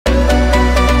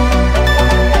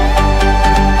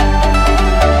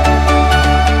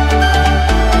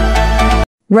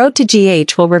Road to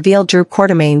GH will reveal Drew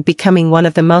Quartermaine becoming one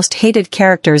of the most hated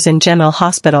characters in General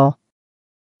Hospital.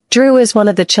 Drew is one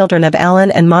of the children of Alan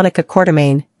and Monica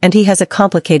Quartermaine, and he has a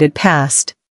complicated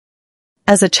past.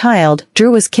 As a child,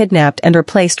 Drew was kidnapped and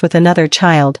replaced with another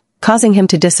child, causing him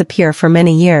to disappear for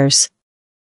many years.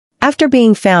 After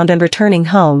being found and returning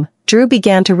home, Drew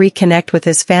began to reconnect with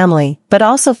his family, but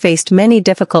also faced many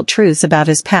difficult truths about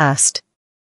his past.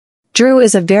 Drew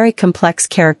is a very complex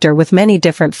character with many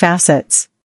different facets.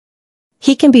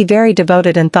 He can be very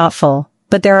devoted and thoughtful,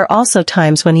 but there are also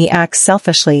times when he acts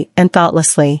selfishly and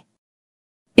thoughtlessly.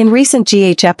 In recent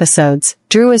GH episodes,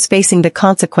 Drew is facing the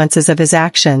consequences of his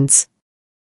actions.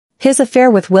 His affair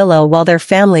with Willow while their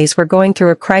families were going through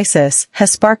a crisis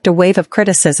has sparked a wave of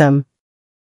criticism.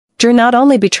 Drew not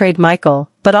only betrayed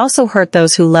Michael, but also hurt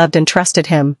those who loved and trusted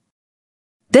him.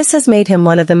 This has made him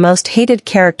one of the most hated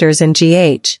characters in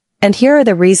GH. And here are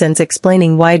the reasons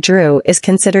explaining why Drew is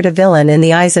considered a villain in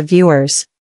the eyes of viewers.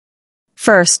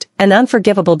 First, an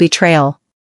unforgivable betrayal.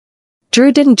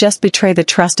 Drew didn't just betray the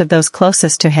trust of those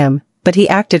closest to him, but he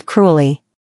acted cruelly.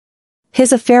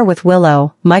 His affair with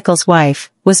Willow, Michael's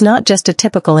wife, was not just a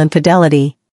typical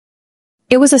infidelity.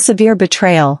 It was a severe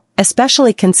betrayal,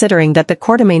 especially considering that the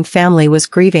Quartermaine family was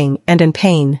grieving and in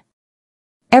pain.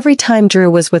 Every time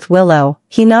Drew was with Willow,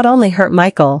 he not only hurt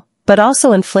Michael, but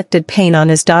also inflicted pain on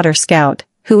his daughter Scout,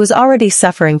 who was already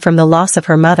suffering from the loss of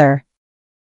her mother.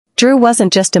 Drew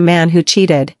wasn't just a man who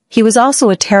cheated, he was also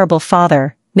a terrible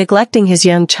father, neglecting his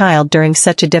young child during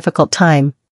such a difficult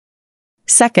time.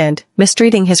 Second,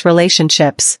 mistreating his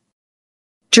relationships.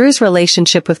 Drew's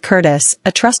relationship with Curtis,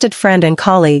 a trusted friend and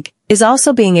colleague, is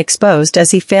also being exposed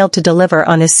as he failed to deliver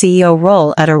on his CEO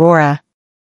role at Aurora.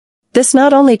 This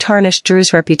not only tarnished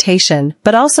Drew's reputation,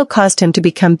 but also caused him to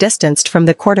become distanced from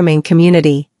the Quartermaine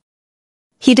community.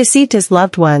 He deceived his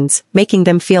loved ones, making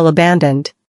them feel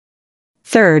abandoned.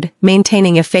 Third,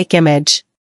 maintaining a fake image.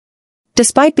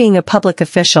 Despite being a public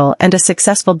official and a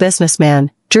successful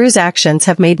businessman, Drew's actions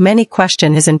have made many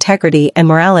question his integrity and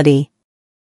morality.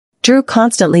 Drew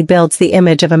constantly builds the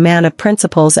image of a man of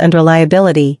principles and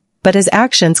reliability, but his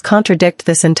actions contradict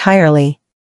this entirely.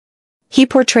 He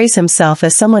portrays himself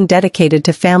as someone dedicated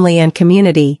to family and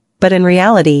community, but in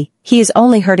reality, he is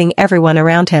only hurting everyone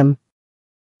around him.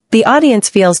 The audience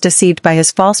feels deceived by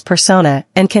his false persona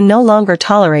and can no longer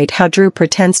tolerate how Drew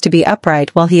pretends to be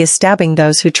upright while he is stabbing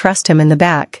those who trust him in the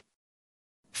back.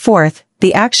 Fourth,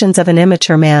 the actions of an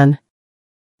immature man.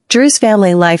 Drew's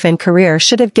family life and career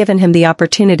should have given him the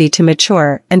opportunity to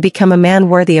mature and become a man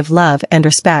worthy of love and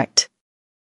respect.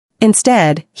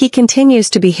 Instead, he continues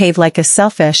to behave like a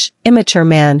selfish, immature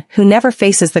man who never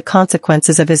faces the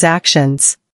consequences of his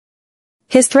actions.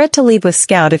 His threat to leave with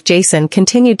Scout if Jason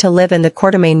continued to live in the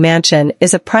Quartermaine mansion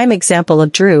is a prime example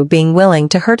of Drew being willing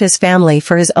to hurt his family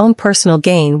for his own personal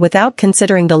gain without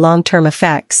considering the long-term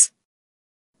effects.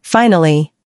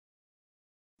 Finally,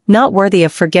 not worthy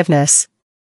of forgiveness.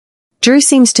 Drew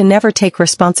seems to never take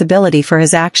responsibility for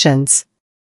his actions.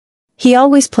 He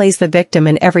always plays the victim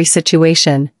in every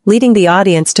situation, leading the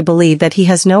audience to believe that he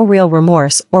has no real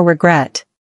remorse or regret.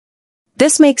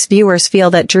 This makes viewers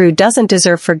feel that Drew doesn't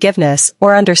deserve forgiveness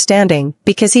or understanding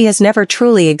because he has never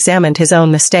truly examined his own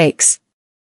mistakes.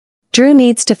 Drew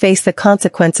needs to face the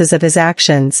consequences of his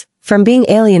actions, from being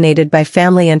alienated by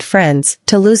family and friends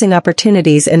to losing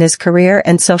opportunities in his career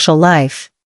and social life.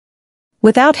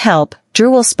 Without help, Drew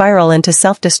will spiral into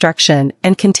self-destruction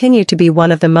and continue to be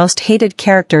one of the most hated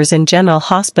characters in General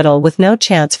Hospital with no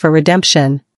chance for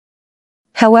redemption.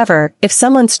 However, if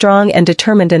someone strong and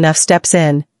determined enough steps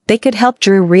in, they could help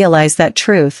Drew realize that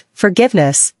truth,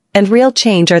 forgiveness, and real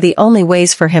change are the only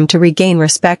ways for him to regain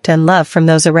respect and love from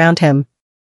those around him.